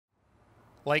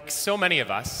Like so many of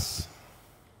us,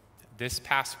 this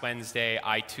past Wednesday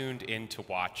I tuned in to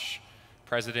watch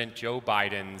President Joe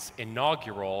Biden's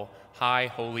inaugural High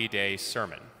Holy Day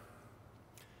sermon.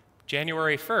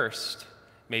 January 1st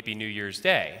may be New Year's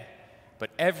Day, but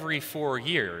every 4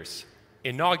 years,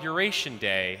 Inauguration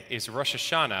Day is Rosh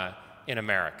Hashanah in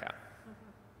America.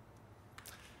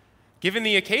 Given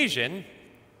the occasion,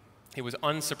 it was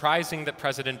unsurprising that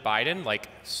President Biden, like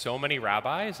so many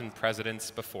rabbis and presidents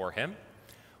before him,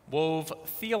 wove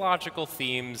theological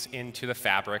themes into the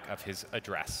fabric of his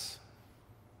address.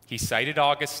 He cited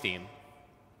Augustine.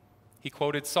 He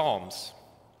quoted Psalms.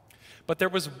 But there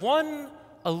was one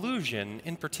allusion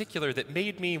in particular that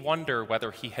made me wonder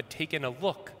whether he had taken a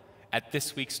look at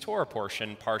this week's Torah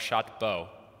portion, Parshat Bo.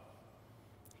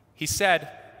 He said,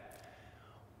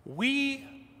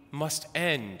 "We must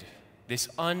end this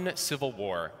uncivil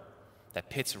war that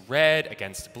pits red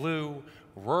against blue,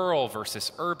 rural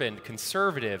versus urban,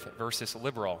 conservative versus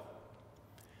liberal.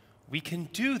 We can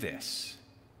do this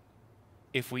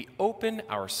if we open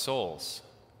our souls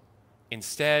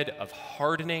instead of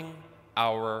hardening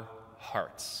our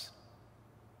hearts."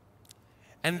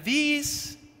 And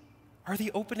these are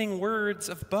the opening words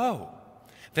of Bo.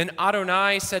 Then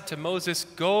Adonai said to Moses,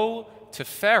 "Go to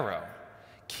Pharaoh,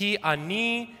 ki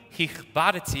ani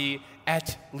hichbadati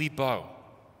et libo,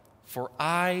 for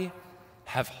I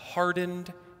have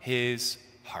hardened his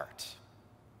heart."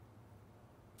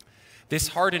 This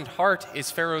hardened heart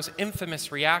is Pharaoh's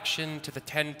infamous reaction to the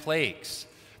 10 plagues,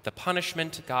 the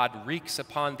punishment God wreaks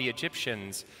upon the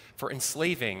Egyptians for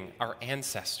enslaving our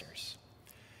ancestors.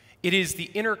 It is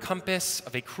the inner compass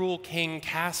of a cruel king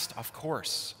cast off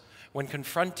course when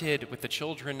confronted with the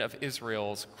children of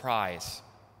Israel's cries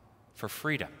for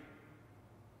freedom.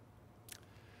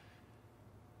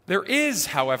 There is,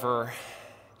 however,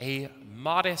 a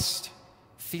modest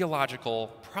theological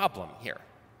problem here.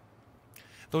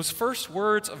 Those first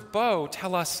words of Bo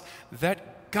tell us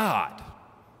that God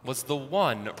was the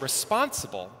one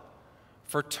responsible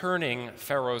for turning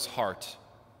Pharaoh's heart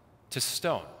to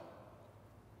stone.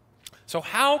 So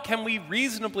how can we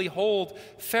reasonably hold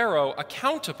Pharaoh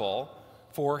accountable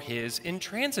for his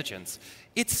intransigence?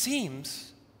 It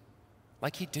seems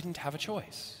like he didn't have a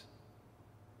choice.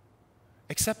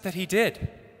 Except that he did.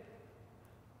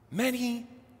 Many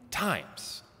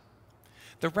times.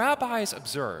 The rabbis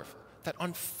observe that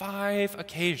on 5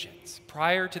 occasions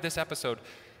prior to this episode,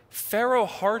 Pharaoh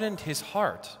hardened his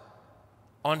heart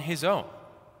on his own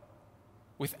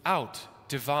without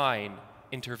divine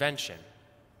intervention.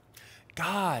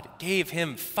 God gave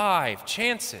him 5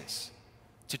 chances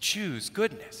to choose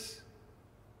goodness.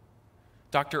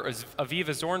 Dr.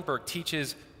 Aviva Zornberg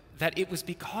teaches that it was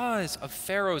because of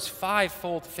Pharaoh's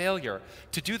 5-fold failure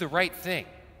to do the right thing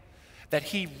that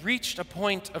he reached a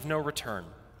point of no return,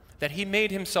 that he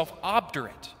made himself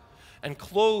obdurate and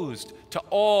closed to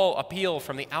all appeal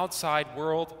from the outside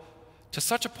world to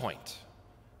such a point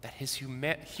that his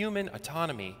human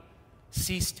autonomy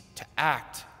ceased to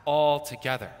act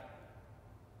altogether.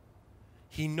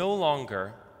 He no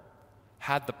longer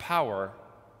had the power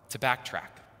to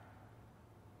backtrack.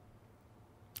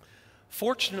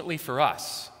 Fortunately for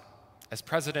us, as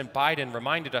President Biden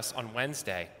reminded us on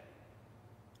Wednesday,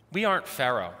 we aren't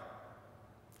Pharaoh.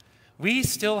 We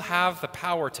still have the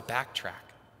power to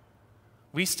backtrack.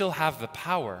 We still have the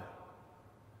power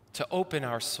to open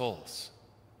our souls.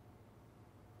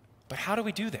 But how do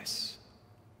we do this?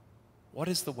 What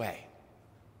is the way?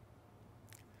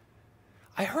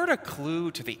 I heard a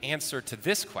clue to the answer to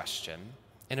this question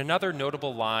in another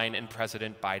notable line in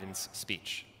President Biden's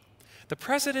speech. The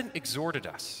president exhorted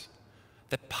us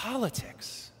that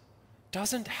politics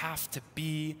doesn't have to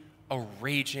be a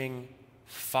raging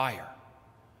fire,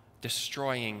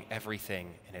 destroying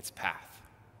everything in its path.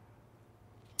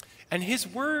 And his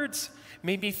words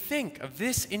made me think of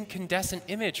this incandescent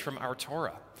image from our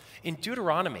Torah. In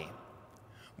Deuteronomy,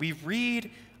 we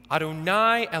read,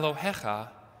 "Adonai Elohecha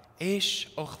Esh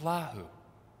Ochlahu."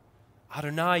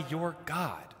 Adonai, your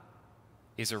God,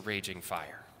 is a raging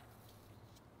fire.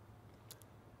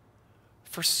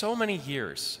 For so many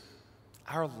years,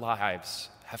 our lives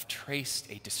have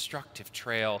traced a destructive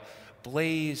trail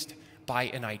blazed by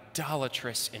an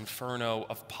idolatrous inferno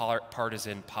of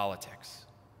partisan politics.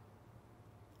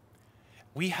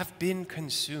 We have been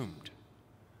consumed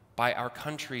by our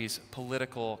country's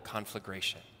political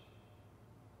conflagration.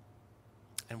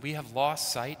 And we have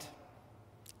lost sight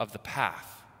of the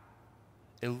path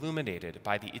illuminated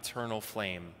by the eternal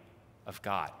flame of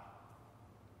God.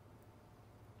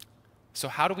 So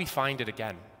how do we find it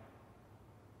again?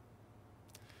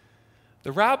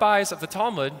 The rabbis of the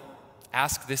Talmud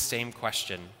ask this same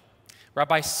question.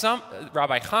 Rabbi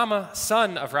Chama,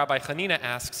 son of Rabbi Hanina,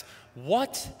 asks,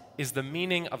 what is the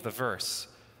meaning of the verse,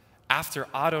 after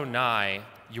Adonai,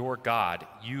 your God,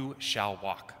 you shall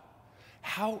walk?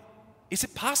 How is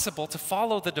it possible to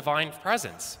follow the divine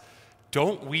presence?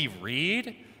 Don't we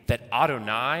read that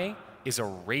Adonai is a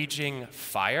raging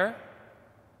fire?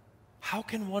 How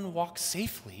can one walk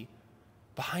safely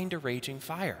behind a raging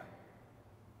fire?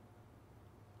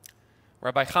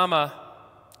 Rabbi Chama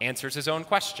answers his own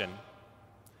question.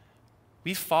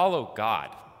 We follow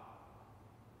God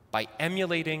by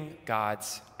emulating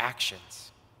God's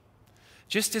actions.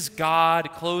 Just as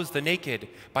God clothed the naked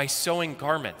by sewing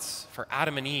garments for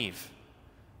Adam and Eve,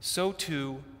 so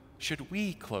too should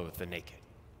we clothe the naked.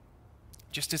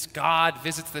 Just as God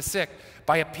visits the sick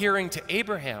by appearing to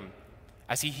Abraham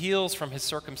as he heals from his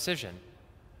circumcision,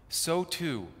 so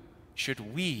too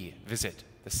should we visit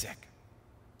the sick.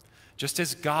 Just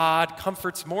as God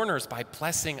comforts mourners by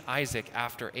blessing Isaac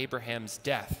after Abraham's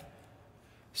death,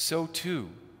 so too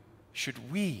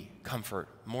should we comfort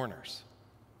mourners.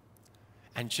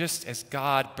 And just as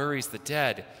God buries the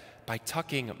dead by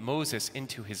tucking Moses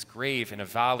into his grave in a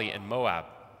valley in Moab,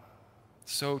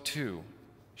 so too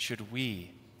should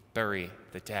we bury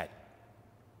the dead.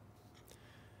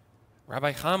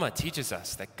 Rabbi Chama teaches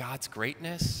us that God's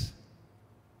greatness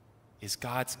is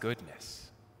God's goodness.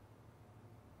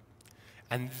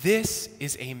 And this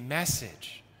is a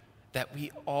message that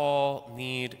we all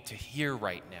need to hear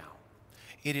right now.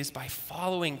 It is by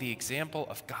following the example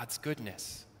of God's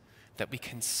goodness that we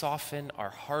can soften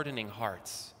our hardening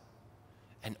hearts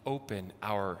and open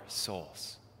our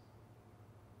souls.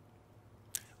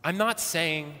 I'm not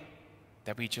saying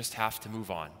that we just have to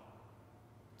move on.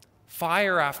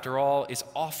 Fire, after all, is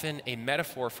often a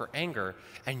metaphor for anger,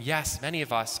 and yes, many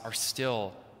of us are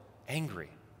still angry.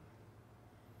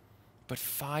 But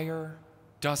fire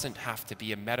doesn't have to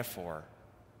be a metaphor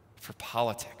for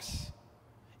politics.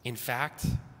 In fact,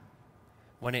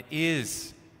 when it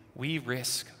is, we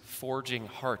risk forging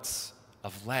hearts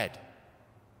of lead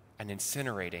and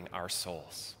incinerating our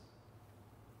souls.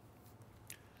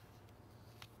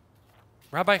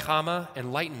 Rabbi Chama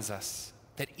enlightens us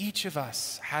that each of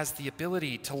us has the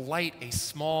ability to light a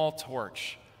small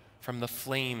torch from the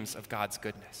flames of God's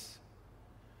goodness.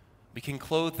 We can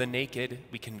clothe the naked,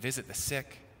 we can visit the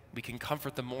sick, we can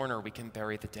comfort the mourner, we can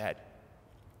bury the dead.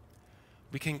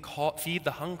 We can feed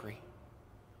the hungry,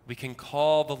 we can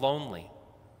call the lonely,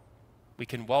 we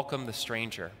can welcome the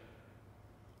stranger,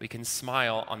 we can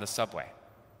smile on the subway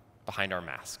behind our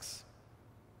masks.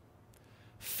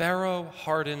 Pharaoh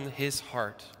hardened his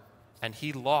heart, and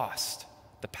he lost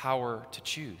the power to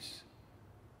choose.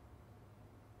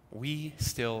 We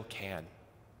still can.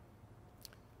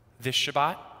 This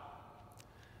Shabbat,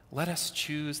 let us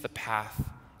choose the path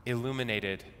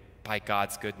illuminated by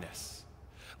God's goodness.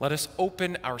 Let us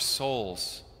open our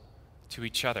souls to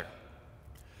each other,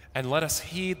 and let us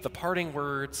heed the parting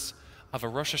words of a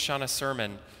Rosh Hashanah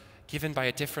sermon given by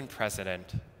a different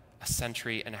president a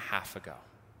century and a half ago.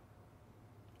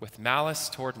 With malice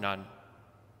toward none,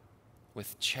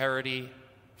 with charity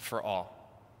for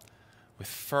all, with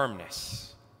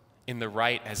firmness in the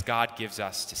right as God gives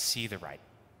us to see the right.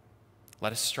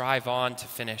 Let us strive on to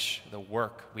finish the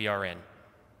work we are in,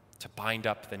 to bind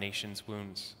up the nation's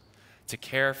wounds, to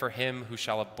care for him who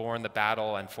shall have borne the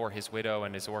battle and for his widow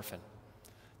and his orphan,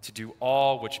 to do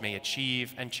all which may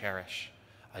achieve and cherish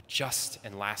a just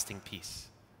and lasting peace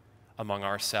among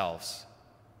ourselves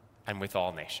and with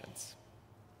all nations.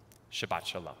 Shabbat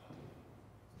Shalom.